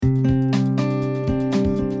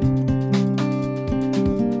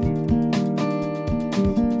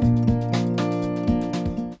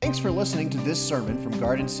listening to this sermon from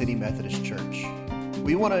Garden City Methodist Church.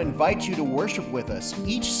 We want to invite you to worship with us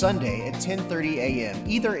each Sunday at 10:30 a.m.,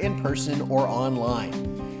 either in person or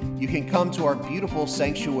online. You can come to our beautiful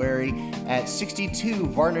sanctuary at 62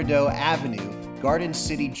 Varnado Avenue, Garden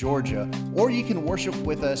City, Georgia, or you can worship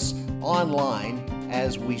with us online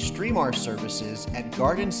as we stream our services at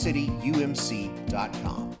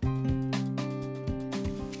gardencityumc.com.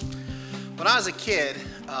 When I was a kid,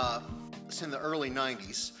 it's in the early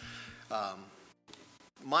 90s,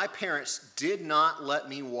 my parents did not let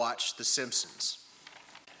me watch The Simpsons,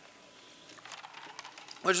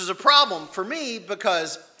 which was a problem for me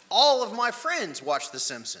because all of my friends watched The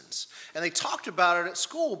Simpsons, and they talked about it at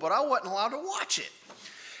school, but I wasn't allowed to watch it.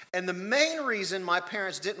 And the main reason my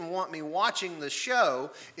parents didn't want me watching the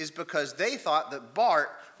show is because they thought that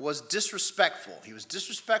Bart was disrespectful. He was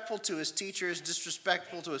disrespectful to his teachers,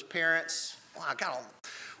 disrespectful to his parents.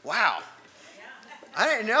 Wow. I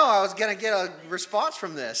didn't know I was going to get a response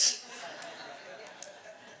from this.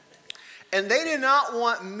 And they did not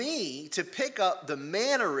want me to pick up the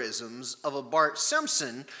mannerisms of a Bart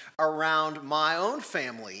Simpson around my own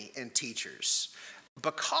family and teachers.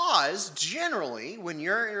 Because generally, when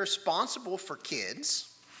you're responsible for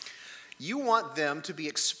kids, you want them to be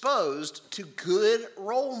exposed to good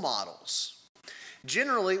role models.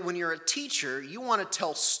 Generally, when you're a teacher, you want to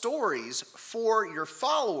tell stories for your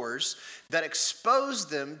followers that expose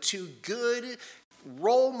them to good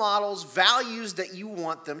role models, values that you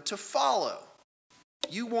want them to follow.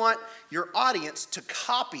 You want your audience to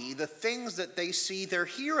copy the things that they see their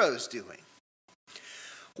heroes doing.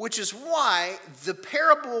 Which is why the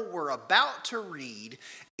parable we're about to read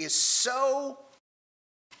is so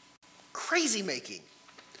crazy-making.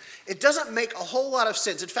 It doesn't make a whole lot of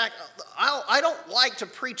sense. In fact, I don't like to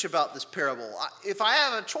preach about this parable. If I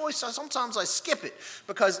have a choice, sometimes I skip it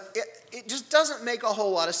because it just doesn't make a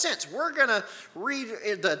whole lot of sense. We're going to read,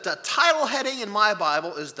 the title heading in my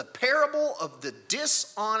Bible is The Parable of the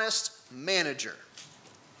Dishonest Manager.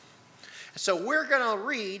 So we're going to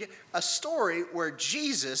read a story where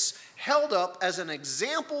Jesus held up as an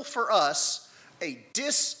example for us a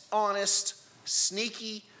dishonest,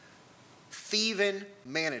 sneaky, thieving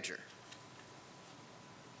manager.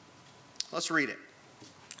 Let's read it.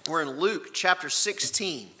 We're in Luke chapter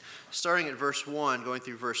 16, starting at verse 1, going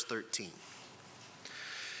through verse 13.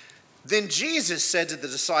 Then Jesus said to the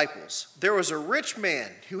disciples, "There was a rich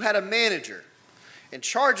man who had a manager, and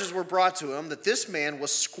charges were brought to him that this man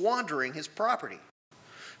was squandering his property.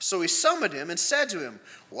 So he summoned him and said to him,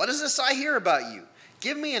 'What is this I hear about you?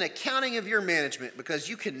 Give me an accounting of your management, because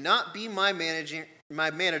you cannot be my manager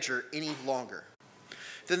any longer.'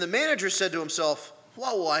 Then the manager said to himself,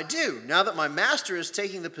 'What will I do now that my master is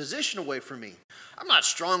taking the position away from me? I'm not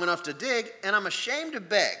strong enough to dig, and I'm ashamed to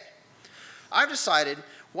beg. I've decided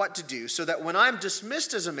what to do so that when I'm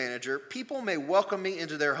dismissed as a manager, people may welcome me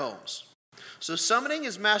into their homes.' So summoning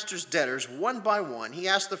his master's debtors one by one, he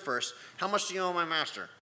asked the first, 'How much do you owe my master?'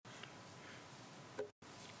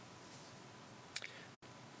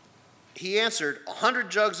 He answered, 100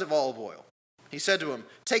 jugs of olive oil. He said to him,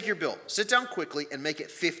 'Take your bill, sit down quickly, and make it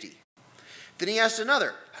 50. Then he asked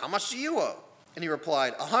another, 'How much do you owe?' And he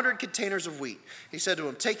replied, 100 containers of wheat. He said to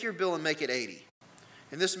him, 'Take your bill and make it 80.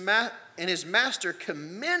 And his master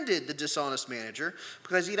commended the dishonest manager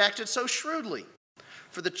because he'd acted so shrewdly.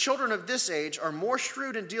 For the children of this age are more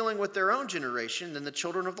shrewd in dealing with their own generation than the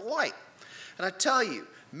children of the light. And I tell you,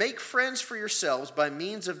 make friends for yourselves by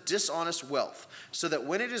means of dishonest wealth, so that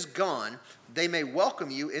when it is gone, they may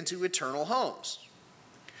welcome you into eternal homes.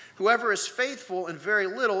 Whoever is faithful in very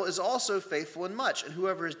little is also faithful in much, and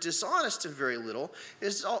whoever is dishonest in very little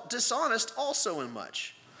is dishonest also in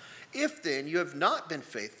much. If then you have not been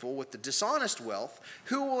faithful with the dishonest wealth,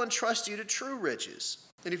 who will entrust you to true riches?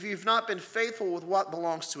 And if you have not been faithful with what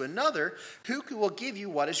belongs to another, who will give you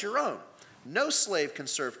what is your own? No slave can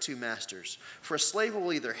serve two masters, for a slave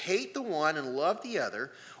will either hate the one and love the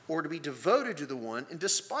other, or to be devoted to the one and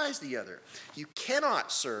despise the other. You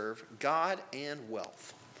cannot serve God and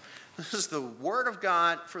wealth." This is the word of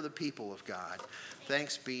God for the people of God.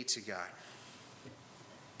 Thanks be to God.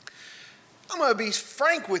 I'm going to be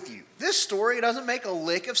frank with you. This story doesn't make a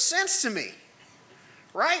lick of sense to me.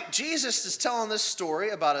 Right? Jesus is telling this story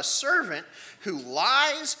about a servant who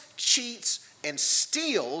lies, cheats, and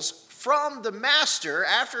steals from the master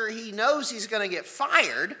after he knows he's going to get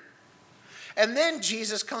fired. And then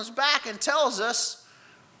Jesus comes back and tells us,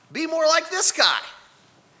 be more like this guy.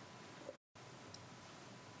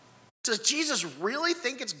 Does Jesus really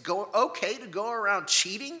think it's okay to go around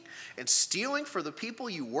cheating and stealing for the people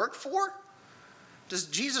you work for? Does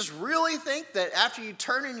Jesus really think that after you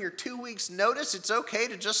turn in your 2 weeks notice, it's okay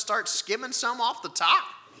to just start skimming some off the top?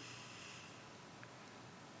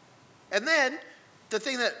 And then the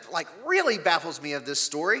thing that really baffles me of this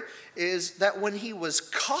story is that when he was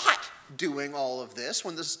caught doing all of this,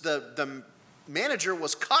 when the manager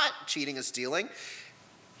was caught cheating and stealing,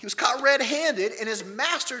 he was caught red-handed, and his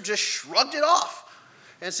master just shrugged it off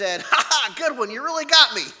and said, "Ha ha, good one, you really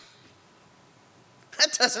got me."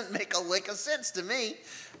 That doesn't make a lick of sense to me,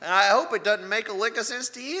 and I hope it doesn't make a lick of sense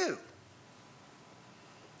to you.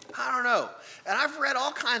 I don't know. And I've read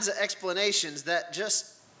all kinds of explanations that just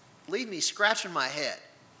leave me scratching my head.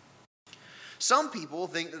 Some people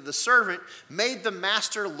think that the servant made the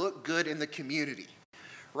master look good in the community,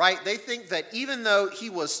 right? They think that even though he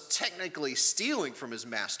was technically stealing from his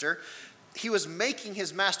master, he was making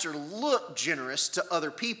his master look generous to other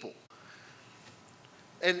people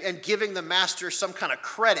and giving the master some kind of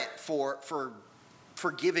credit for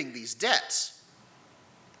forgiving these debts.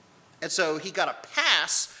 And so he got a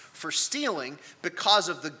pass for stealing because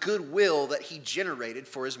of the goodwill that he generated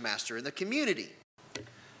for his master in the community.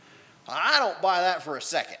 I don't buy that for a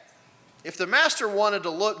second. If the master wanted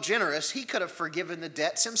to look generous, he could have forgiven the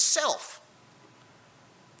debts himself.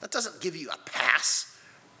 That doesn't give you a pass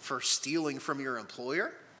for stealing from your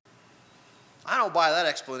employer. I don't buy that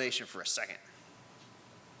explanation for a second.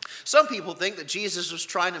 Some people think that Jesus was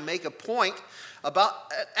trying to make a point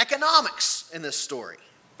about economics in this story,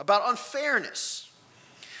 about unfairness.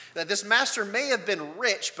 That this master may have been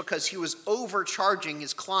rich because he was overcharging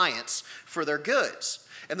his clients for their goods.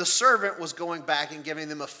 And the servant was going back and giving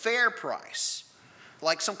them a fair price,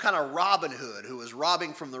 like some kind of Robin Hood who was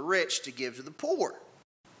robbing from the rich to give to the poor.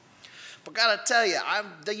 But gotta tell you,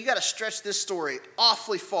 you gotta stretch this story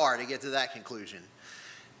awfully far to get to that conclusion.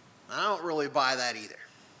 I don't really buy that either.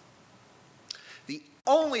 The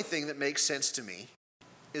only thing that makes sense to me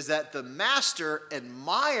is that the master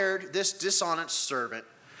admired this dishonest servant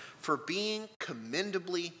for being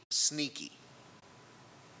commendably sneaky.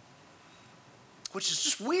 Which is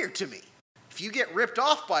just weird to me. If you get ripped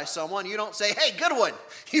off by someone, you don't say, "Hey, good one,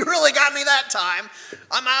 you really got me that time.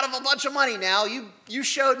 I'm out of a bunch of money now. You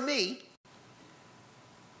showed me."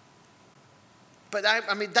 But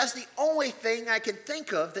I mean, that's the only thing I can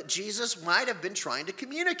think of that Jesus might have been trying to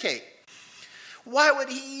communicate. Why would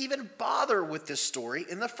he even bother with this story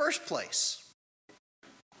in the first place?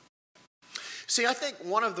 See, I think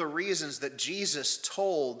one of the reasons that Jesus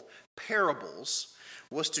told parables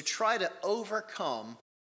was to try to overcome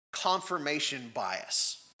confirmation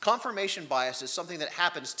bias. Confirmation bias is something that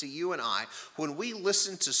happens to you and I. When we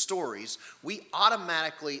listen to stories, we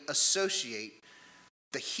automatically associate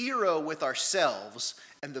the hero with ourselves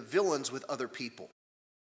and the villains with other people.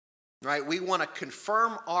 Right? We want to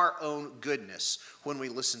confirm our own goodness when we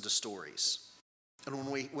listen to stories. And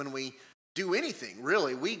when we do anything,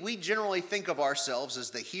 really, we generally think of ourselves as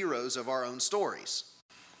the heroes of our own stories.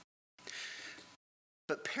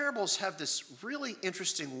 But parables have this really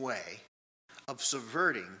interesting way of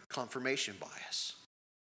subverting confirmation bias.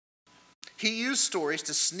 He used stories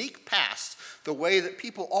to sneak past the way that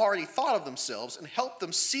people already thought of themselves and help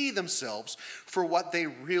them see themselves for what they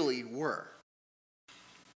really were.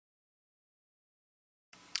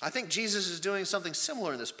 I think Jesus is doing something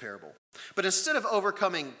similar in this parable. But instead of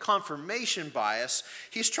overcoming confirmation bias,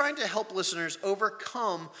 he's trying to help listeners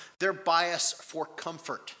overcome their bias for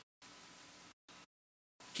comfort.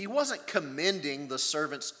 He wasn't commending the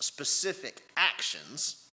servant's specific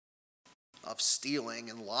actions of stealing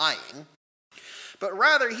and lying, but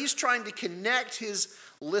rather he's trying to connect his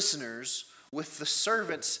listeners with the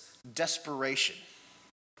servant's desperation.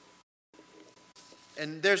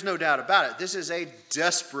 And there's no doubt about it, this is a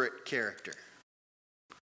desperate character.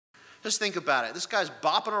 Just think about it. This guy's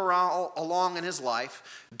bopping around along in his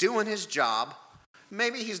life, doing his job.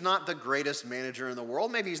 Maybe he's not the greatest manager in the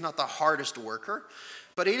world. Maybe he's not the hardest worker.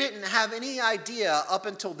 But he didn't have any idea up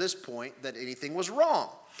until this point that anything was wrong.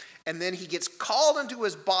 And then he gets called into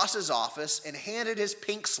his boss's office and handed his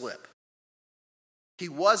pink slip. He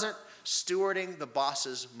wasn't stewarding the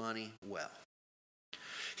boss's money well.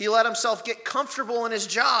 He let himself get comfortable in his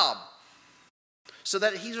job so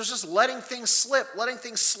that he was just letting things slip, letting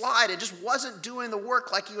things slide, and just wasn't doing the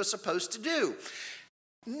work like he was supposed to do.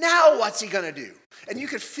 Now what's he going to do? And you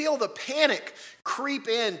could feel the panic creep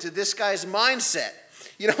into this guy's mindset.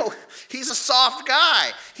 You know, he's a soft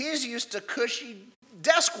guy. He's used to cushy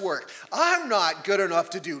desk work. I'm not good enough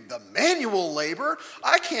to do the manual labor.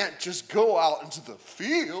 I can't just go out into the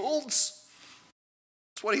fields.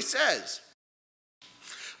 That's what he says.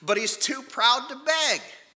 But he's too proud to beg.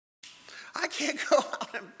 I can't go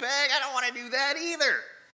out and beg. I don't want to do that either.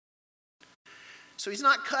 So he's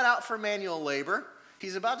not cut out for manual labor.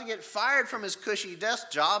 He's about to get fired from his cushy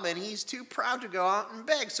desk job, and he's too proud to go out and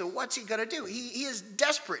beg. So what's he going to do? He is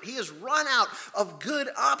desperate. He has run out of good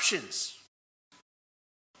options.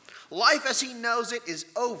 Life as he knows it is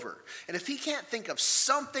over. And if he can't think of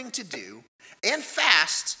something to do, and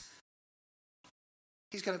fast,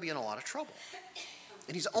 he's going to be in a lot of trouble.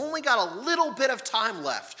 And he's only got a little bit of time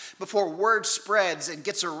left before word spreads and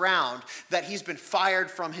gets around that he's been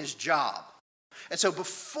fired from his job. And so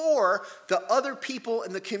before the other people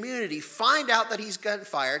in the community find out that he's gotten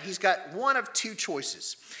fired, he's got one of two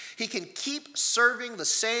choices. He can keep serving the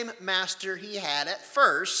same master he had at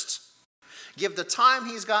first, give the time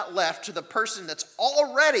he's got left to the person that's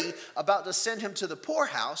already about to send him to the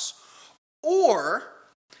poorhouse, or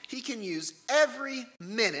he can use every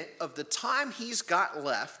minute of the time he's got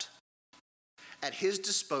left at his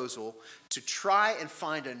disposal to try and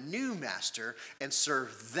find a new master and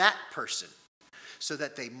serve that person so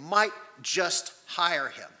that they might just hire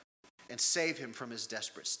him and save him from his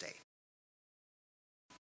desperate state.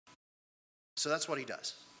 So that's what he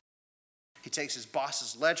does. He takes his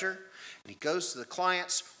boss's ledger and he goes to the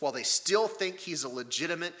clients while they still think he's a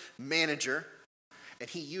legitimate manager, and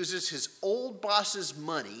he uses his old boss's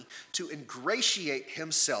money to ingratiate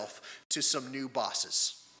himself to some new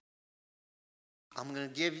bosses. I'm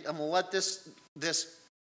going to let this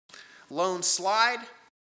loan slide.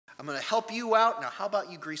 I'm going to help you out. Now, how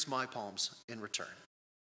about you grease my palms in return?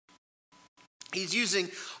 He's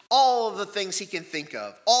using all of the things he can think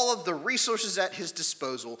of, all of the resources at his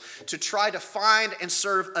disposal to try to find and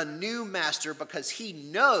serve a new master because he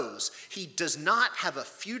knows he does not have a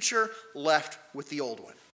future left with the old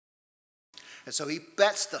one. And so he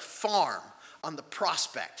bets the farm on the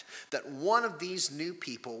prospect that one of these new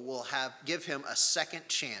people will give him a second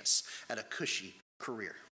chance at a cushy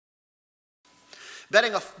career.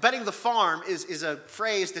 Betting the farm is a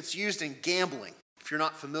phrase that's used in gambling. If you're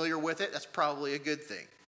not familiar with it, that's probably a good thing.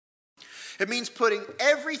 It means putting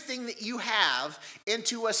everything that you have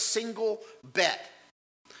into a single bet.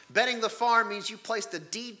 Betting the farm means you place the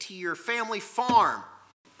deed to your family farm.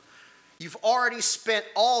 You've already spent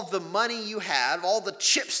all the money you had, all the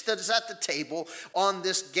chips that is at the table on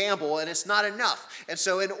this gamble, and it's not enough. And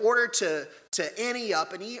so in order to ante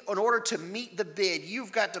up and in order to meet the bid,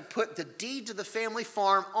 you've got to put the deed to the family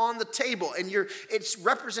farm on the table. And it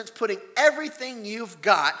represents putting everything you've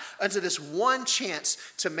got into this one chance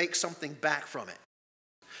to make something back from it.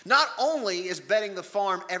 Not only is betting the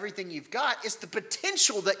farm everything you've got, it's the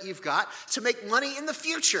potential that you've got to make money in the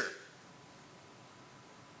future.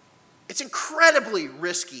 It's incredibly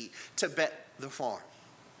risky to bet the farm.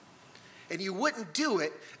 And you wouldn't do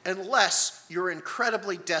it unless you're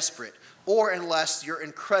incredibly desperate or unless you're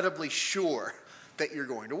incredibly sure that you're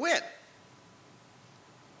going to win.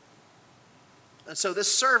 And so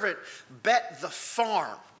this servant bet the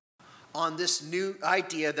farm on this new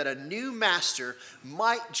idea that a new master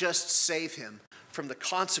might just save him from the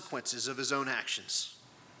consequences of his own actions.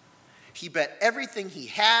 He bet everything he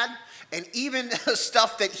had and even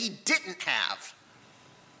stuff that he didn't have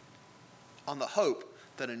on the hope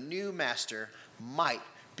that a new master might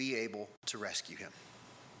be able to rescue him.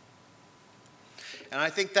 And I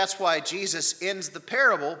think that's why Jesus ends the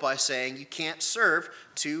parable by saying you can't serve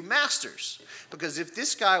two masters. Because if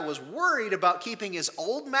this guy was worried about keeping his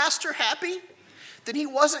old master happy, then he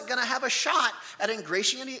wasn't going to have a shot at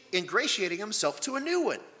ingratiating himself to a new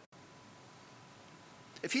one.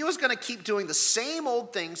 If he was going to keep doing the same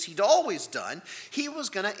old things he'd always done, he was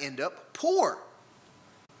going to end up poor.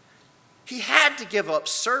 He had to give up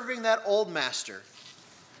serving that old master,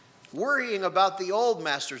 worrying about the old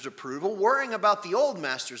master's approval, worrying about the old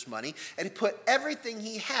master's money, and he put everything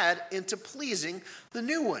he had into pleasing the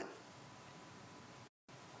new one.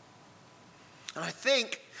 And I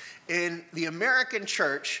think in the American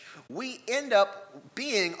church, we end up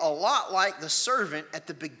being a lot like the servant at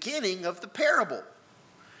the beginning of the parable.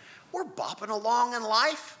 We're bopping along in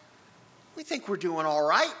life. We think we're doing all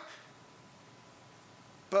right.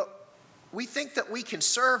 But we think that we can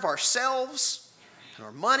serve ourselves and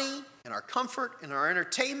our money and our comfort and our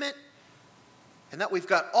entertainment, and that we've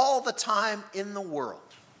got all the time in the world.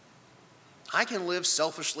 I can live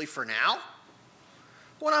selfishly for now.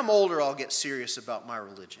 When I'm older, I'll get serious about my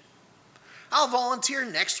religion. I'll volunteer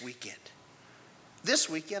next weekend. This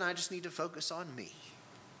weekend, I just need to focus on me.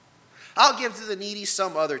 I'll give to the needy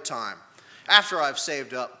some other time, after I've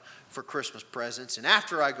saved up for Christmas presents, and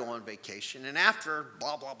after I go on vacation, and after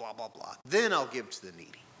blah, blah, blah, blah, blah. Then I'll give to the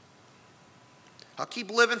needy. I'll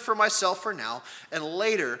keep living for myself for now, and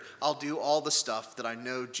later I'll do all the stuff that I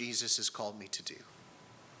know Jesus has called me to do.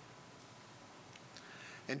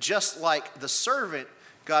 And just like the servant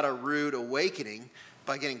got a rude awakening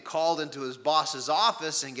by getting called into his boss's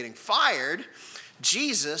office and getting fired,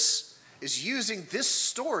 Jesus is using this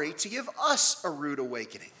story to give us a rude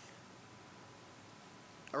awakening.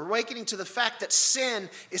 Awakening to the fact that sin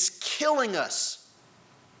is killing us.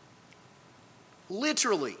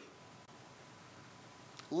 Literally.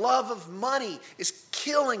 Love of money is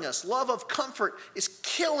killing us. Love of comfort is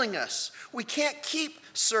killing us. We can't keep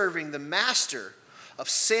serving the master of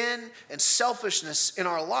sin and selfishness in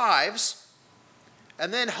our lives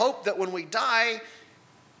and then hope that when we die,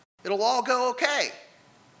 it'll all go okay.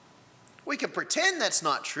 We can pretend that's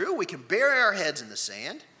not true. We can bury our heads in the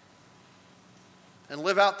sand and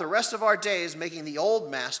live out the rest of our days making the old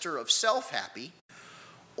master of self happy,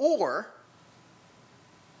 or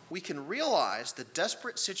we can realize the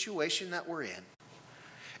desperate situation that we're in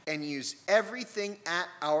and use everything at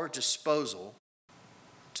our disposal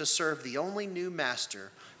to serve the only new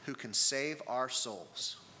master who can save our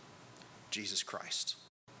souls, Jesus Christ.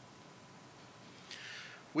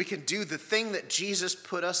 We can do the thing that Jesus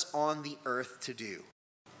put us on the earth to do: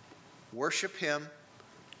 worship him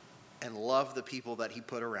and love the people that he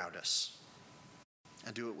put around us,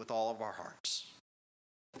 and do it with all of our hearts.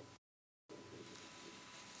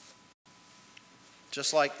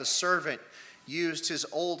 Just like the servant used his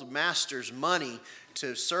old master's money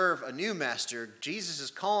to serve a new master, Jesus is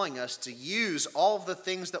calling us to use all of the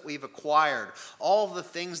things that we've acquired, all of the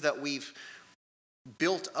things that we've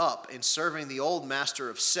built up in serving the old master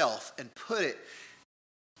of self, and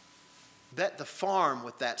bet the farm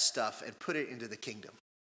with that stuff and put it into the kingdom.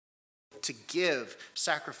 To give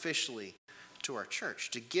sacrificially to our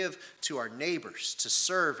church, to give to our neighbors, to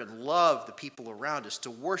serve and love the people around us,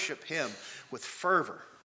 to worship him with fervor.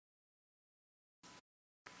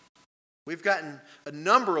 We've gotten a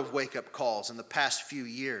number of wake-up calls in the past few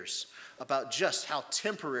years about just how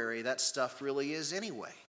temporary that stuff really is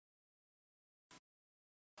anyway.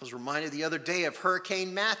 I was reminded the other day of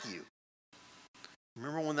Hurricane Matthew.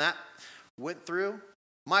 Remember when that went through?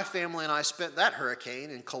 My family and I spent that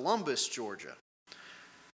hurricane in Columbus, Georgia.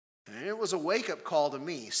 And it was a wake-up call to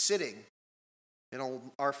me, sitting in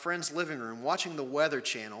our friend's living room, watching the Weather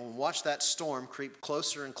Channel and watch that storm creep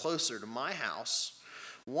closer and closer to my house,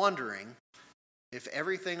 wondering if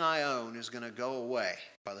everything I own is going to go away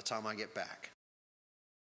by the time I get back.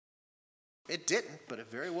 It didn't, but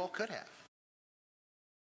it very well could have.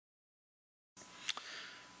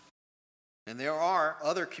 And there are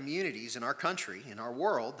other communities in our country, in our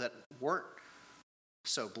world, that weren't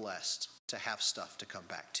so blessed to have stuff to come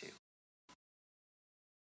back to.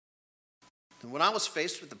 And when I was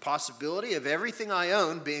faced with the possibility of everything I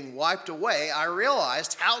own being wiped away, I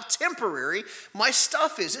realized how temporary my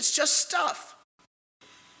stuff is. It's just stuff.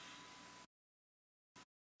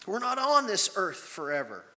 We're not on this earth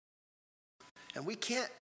forever. And we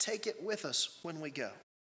can't take it with us when we go.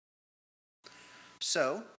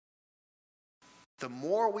 So, the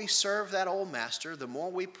more we serve that old master, the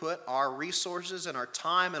more we put our resources and our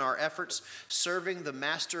time and our efforts serving the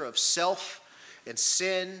master of self and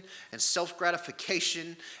sin and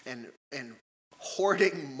self-gratification and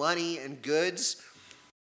hoarding money and goods,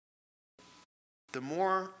 the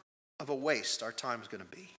more of a waste our time is going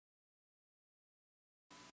to be.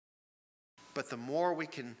 But the more we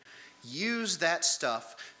can use that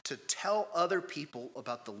stuff to tell other people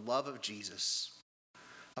about the love of Jesus,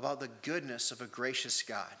 about the goodness of a gracious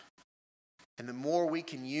God. And the more we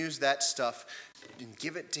can use that stuff and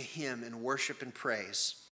give it to him in worship and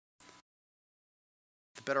praise,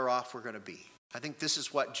 the better off we're going to be. I think this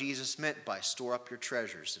is what Jesus meant by store up your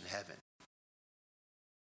treasures in heaven.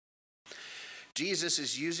 Jesus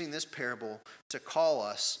is using this parable to call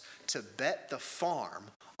us to bet the farm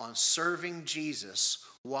on serving Jesus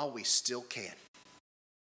while we still can.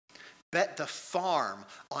 Bet the farm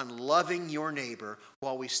on loving your neighbor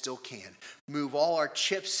while we still can. Move all our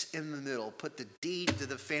chips in the middle. Put the deed to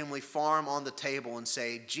the family farm on the table and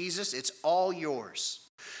say, Jesus, it's all yours.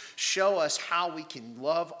 Show us how we can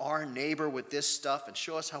love our neighbor with this stuff, and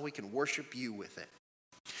show us how we can worship you with it.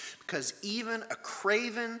 Because even a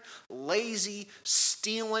craven, lazy,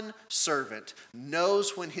 stealing servant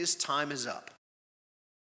knows when his time is up.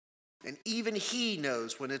 And even he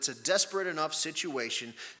knows when it's a desperate enough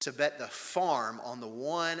situation to bet the farm on the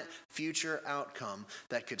one future outcome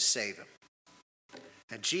that could save him.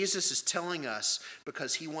 And Jesus is telling us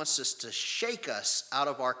because he wants us to shake us out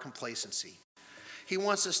of our complacency. He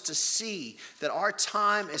wants us to see that our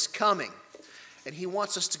time is coming. And he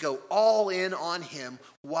wants us to go all in on him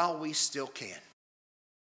while we still can.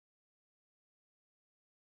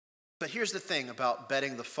 But here's the thing about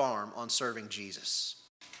betting the farm on serving Jesus.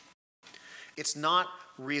 It's not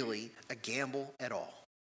really a gamble at all.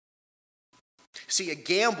 See, a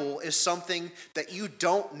gamble is something that you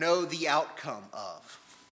don't know the outcome of.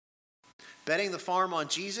 Betting the farm on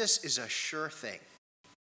Jesus is a sure thing.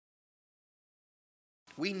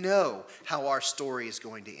 We know how our story is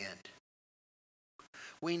going to end.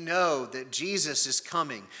 We know that Jesus is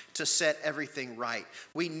coming to set everything right.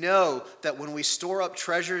 We know that when we store up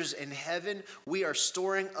treasures in heaven, we are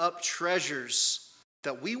storing up treasures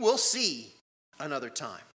that we will see another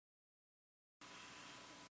time.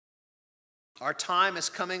 Our time is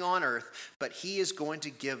coming on earth, but he is going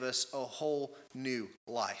to give us a whole new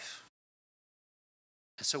life.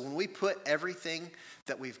 And so when we put everything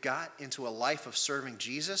that we've got into a life of serving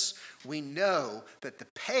Jesus, we know that the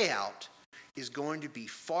payout is going to be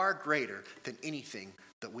far greater than anything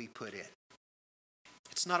that we put in.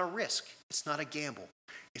 It's not a risk. It's not a gamble.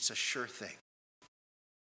 It's a sure thing.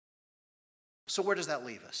 So where does that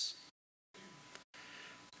leave us?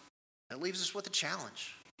 It leaves us with a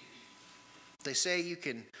challenge. They say you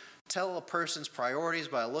can tell a person's priorities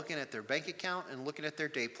by looking at their bank account and looking at their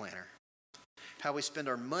day planner. How we spend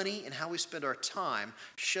our money and how we spend our time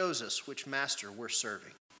shows us which master we're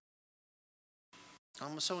serving.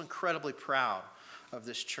 I'm so incredibly proud of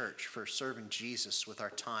this church for serving Jesus with our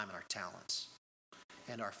time and our talents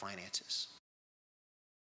and our finances.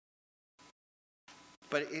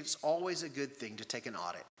 But it's always a good thing to take an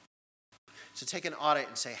audit. To take an audit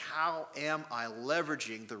and say, how am I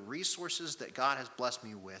leveraging the resources that God has blessed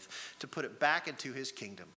me with to put it back into his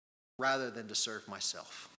kingdom rather than to serve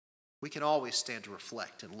myself? We can always stand to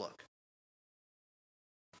reflect and look.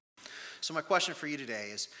 So my question for you today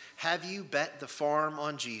is, have you bet the farm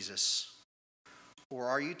on Jesus? Or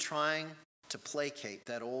are you trying to placate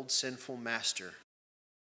that old sinful master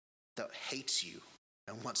that hates you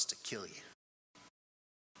and wants to kill you?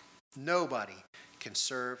 Nobody can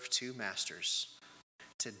serve two masters.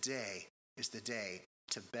 Today is the day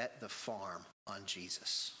to bet the farm on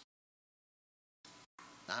Jesus.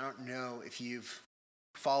 I don't know if you've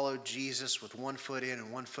followed Jesus with one foot in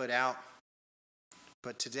and one foot out,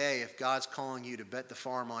 but today, if God's calling you to bet the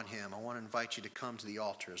farm on him, I want to invite you to come to the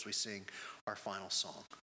altar as we sing our final song.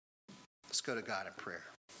 Let's go to God in prayer.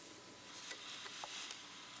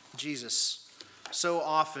 Jesus, so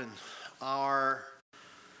often our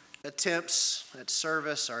attempts at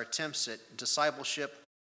service, our attempts at discipleship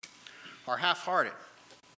are half-hearted.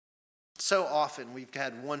 So often we've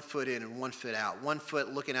had one foot in and one foot out. One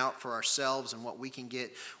foot looking out for ourselves and what we can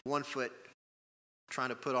get. One foot trying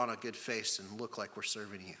to put on a good face and look like we're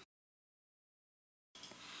serving you.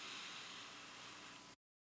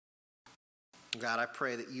 God, I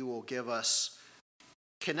pray that you will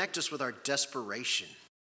connect us with our desperation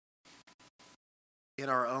in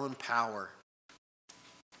our own power.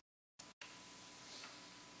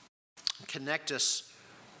 Connect us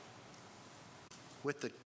with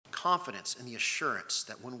the confidence and the assurance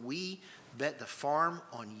that when we bet the farm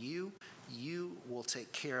on you, you will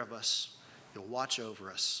take care of us, you'll watch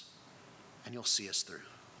over us, and you'll see us through.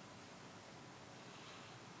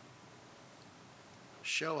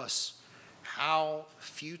 Show us how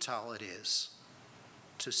futile it is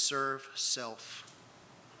to serve self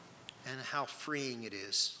and how freeing it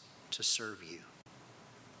is to serve you.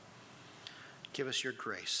 Give us your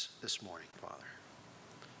grace this morning, Father.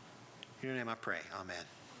 In your name I pray. Amen.